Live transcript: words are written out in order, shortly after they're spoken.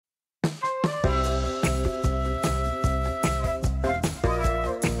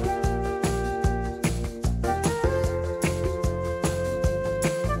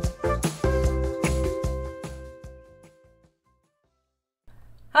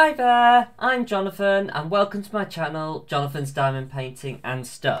Hi there, I'm Jonathan and welcome to my channel, Jonathan's Diamond Painting and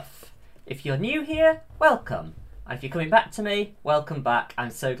Stuff. If you're new here, welcome. And if you're coming back to me, welcome back. I'm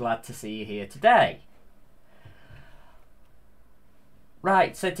so glad to see you here today.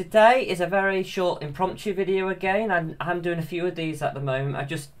 Right, so today is a very short impromptu video again. I'm doing a few of these at the moment. I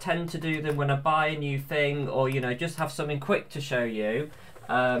just tend to do them when I buy a new thing or, just have something quick to show you.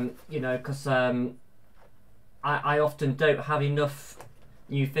 Because I often don't have enough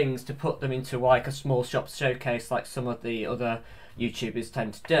new things to put them into like a small shop showcase like some of the other YouTubers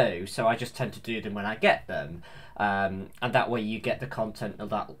tend to do, so I just tend to do them when I get them, and that way you get the content a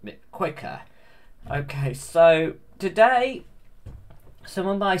little bit quicker. Okay, so today some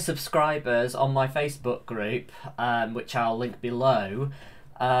of my subscribers on my Facebook group, which I'll link below,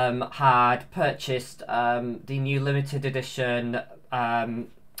 had purchased the new limited edition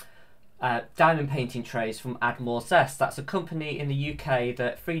diamond painting trays from Zest. That's a company in the UK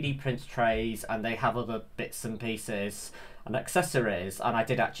that 3D prints trays, and they have other bits and pieces and accessories. And I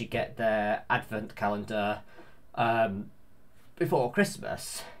did actually get their advent calendar before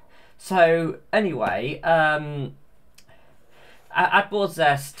Christmas. So anyway,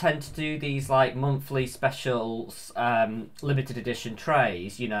 Zest tend to do these like monthly specials, limited edition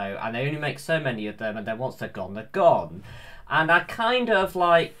trays, and they only make so many of them, and then once they're gone, they're gone. And I kind of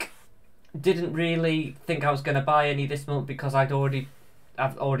like didn't really think I was going to buy any this month because I've already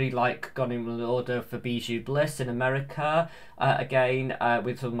like gone in with an order for Bijou Bliss in America again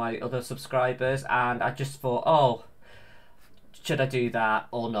with some of my other subscribers, and I just thought, oh, should I do that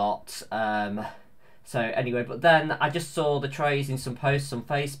or not? So anyway, but then I just saw the trays in some posts on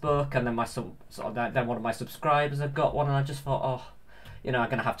Facebook, and then then one of my subscribers had got one, and I just thought, oh, I'm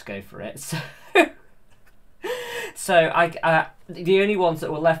gonna have to go for it. So the only ones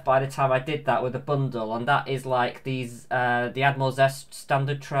that were left by the time I did that were the bundle, and that is like these the Zest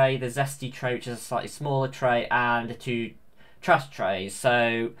standard tray, the Zesty tray, which is a slightly smaller tray, and the two trash trays.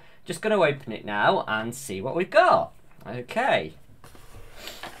 So just going to open it now and see what we've got. Okay.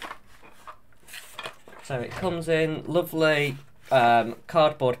 So it comes in lovely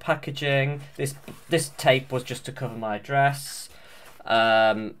cardboard packaging. This tape was just to cover my address.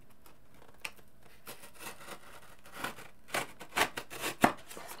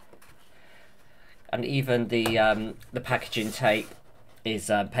 And even the packaging tape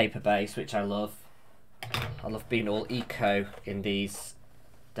is paper based, which I love. I love being all eco in these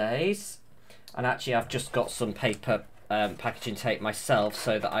days. And actually, I've just got some paper packaging tape myself,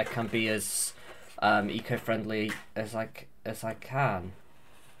 so that I can be as eco-friendly as I can.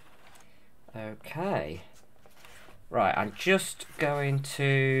 Okay. Right, I'm just going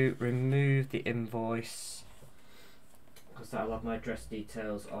to remove the invoice because I'll have my address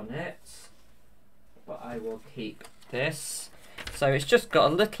details on it. But I will keep this. So it's just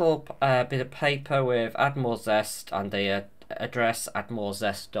got a little bit of paper with Zest and the address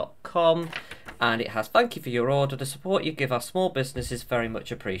admorezest.com, and it has "Thank you for your order. The support you give our small business is very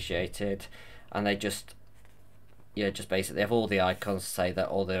much appreciated." And they just basically have all the icons to say that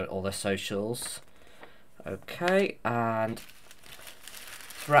all their socials. Okay, and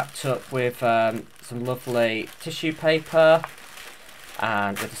it's wrapped up with some lovely tissue paper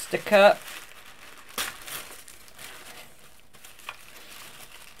and with a sticker.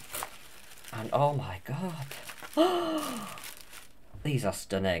 And oh my god, these are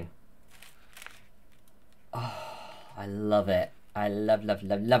stunning. Oh, I love it. I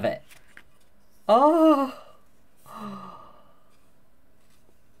love it. Oh,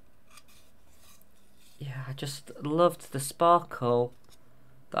 yeah, I just loved the sparkle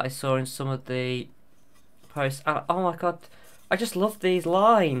that I saw in some of the posts. And oh my god, I just love these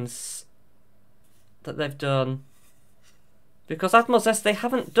lines that they've done. Because Zest, they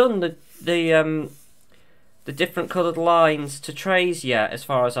haven't done the different coloured lines to trays yet, as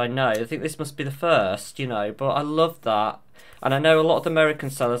far as I know. I think this must be the first, but I love that. And I know a lot of the American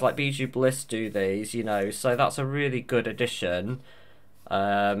sellers like Bijou Bliss do these, so that's a really good addition.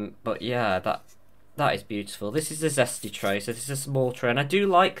 But yeah, that is beautiful. This is a Zesty tray, so this is a small tray, and I do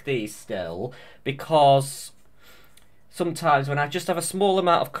like these still because sometimes when I just have a small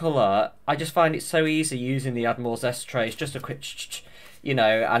amount of colour, I just find it so easy using the Zest trays. Just a quick,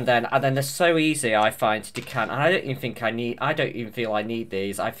 and then they're so easy, I find, to decant. And I don't even feel I need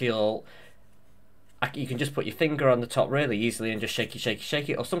these. I feel you can just put your finger on the top really easily and just shake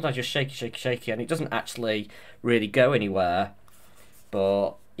it, or sometimes just shake, and it doesn't actually really go anywhere.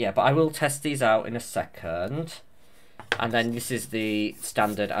 But yeah, but I will test these out in a second. And then this is the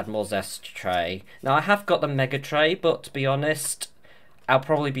standard Zest tray. Now I have got the mega tray, but to be honest, I'll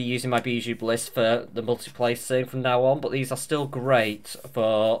probably be using my Bijou Bliss for the multi-placing from now on, but these are still great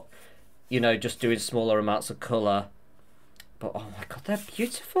for, you know, just doing smaller amounts of colour. But oh my god, they're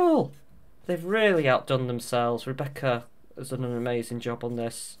beautiful! They've really outdone themselves. Rebecca has done an amazing job on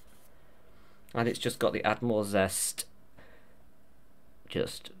this. And it's just got the Add More Zest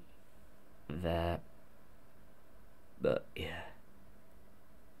just there. But yeah.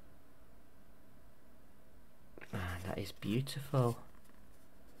 Man, that is beautiful.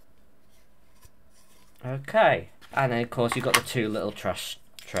 Okay. And then of course you've got the two little trash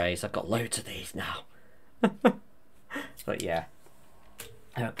trays. I've got loads of these now. But yeah.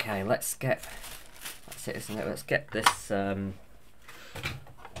 Okay, that's it, isn't it? Let's get this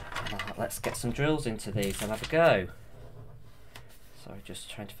let's get some drills into these and have a go. Sorry, just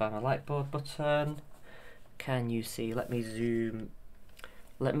trying to find my light board button. Can you see? Let me zoom.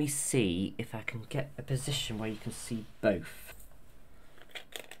 Let me see if I can get a position where you can see both.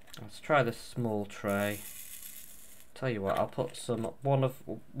 Let's try the small tray. Tell you what, I'll put some one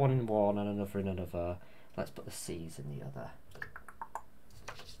in one and another in another. Let's put the C's in the other.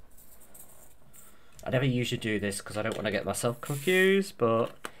 I never usually do this because I don't want to get myself confused,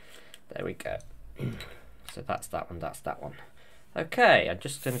 but there we go. So that's that one, that's that one. Okay, I'm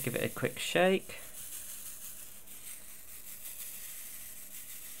just going to give it a quick shake.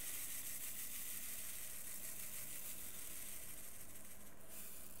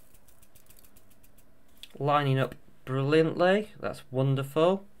 Lining up brilliantly, that's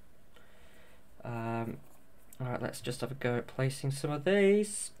wonderful. Alright, let's just have a go at placing some of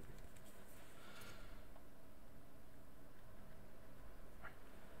these.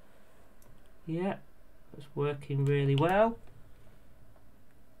 Yeah, it's working really well.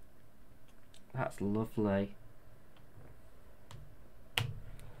 That's lovely.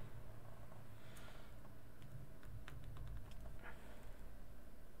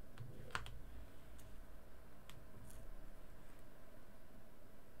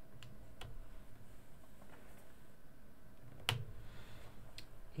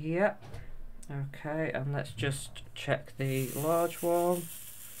 Yep. Okay, and let's just check the large one.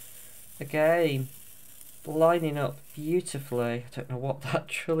 Again, lining up beautifully. I don't know what that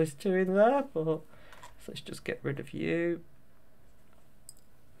drill is doing there, but let's just get rid of you.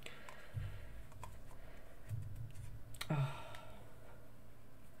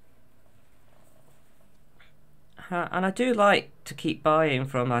 And I do like to keep buying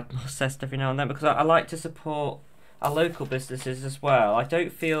from Add More Zest every now and then because I like to support our local businesses as well. I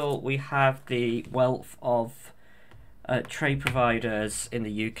don't feel we have the wealth of tray providers in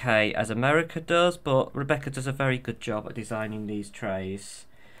the UK as America does, but Rebecca does a very good job at designing these trays.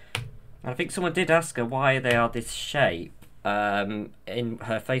 And I think someone did ask her why they are this shape in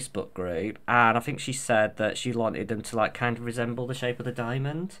her Facebook group, and I think she said that she wanted them to like kind of resemble the shape of the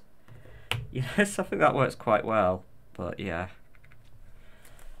diamond. Yes, I think that works quite well, but yeah.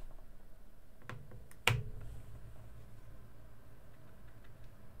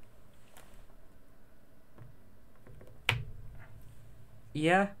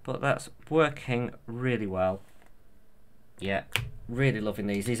 Yeah, but that's working really well. Yeah, really loving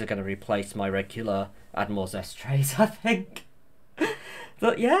these. These are going to replace my regular Add More Zest trays, I think.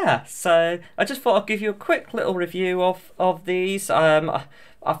 But yeah, so I just thought I'd give you a quick little review of these. I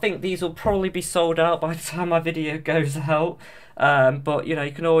think these will probably be sold out by the time my video goes out. But you know,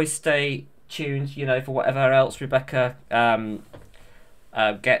 you can always stay tuned, you know, for whatever else Rebecca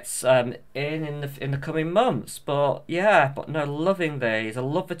gets in the coming months. But yeah, but no, loving these. I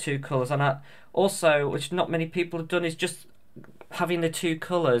love the two colours, and I also, which not many people have done, is just having the two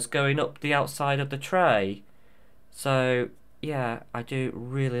colours going up the outside of the tray. So yeah, I do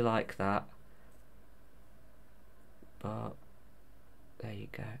really like that. But there you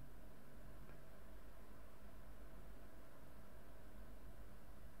go.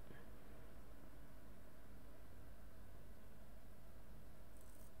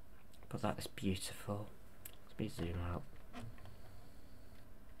 But that is beautiful. Let me zoom out.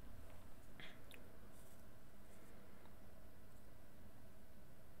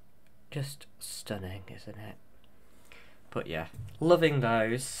 Just stunning, isn't it? But yeah, loving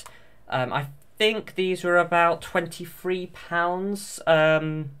those. I think these were about £23.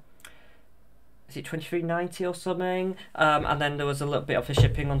 Is it £23.90 or something? And then there was a little bit of the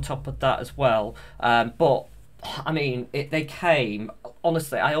shipping on top of that as well. But I mean, they came.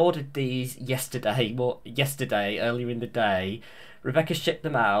 Honestly, I ordered these yesterday. Well, yesterday, earlier in the day. Rebecca shipped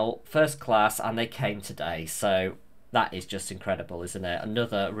them out first class, and they came today. So that is just incredible, isn't it?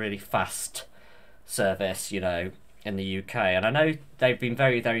 Another really fast service, you know. in the UK, and I know they've been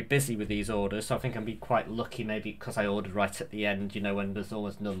very busy with these orders, so I think I'm be quite lucky maybe because I ordered right at the end, you know, when there's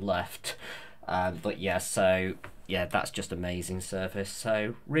almost none left. But yeah, so yeah, that's just amazing service.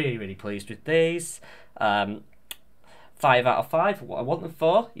 So really pleased with these. 5 out of 5 for what I want them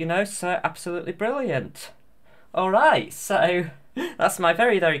for, you know, so absolutely brilliant. Alright, so that's my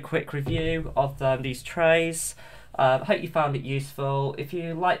very quick review of these trays. Hope you found it useful. If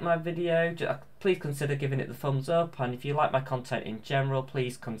you like my video, please consider giving it the thumbs up, and if you like my content in general,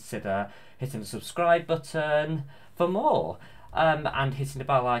 please consider hitting the subscribe button for more, and hitting the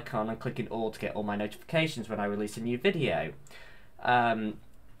bell icon and clicking all to get all my notifications when I release a new video.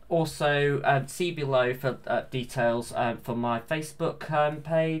 Also, see below for details for my Facebook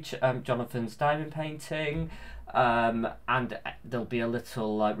page, Jonathan's Diamond Painting, and there'll be a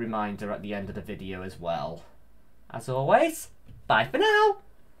little reminder at the end of the video as well. As always, bye for now!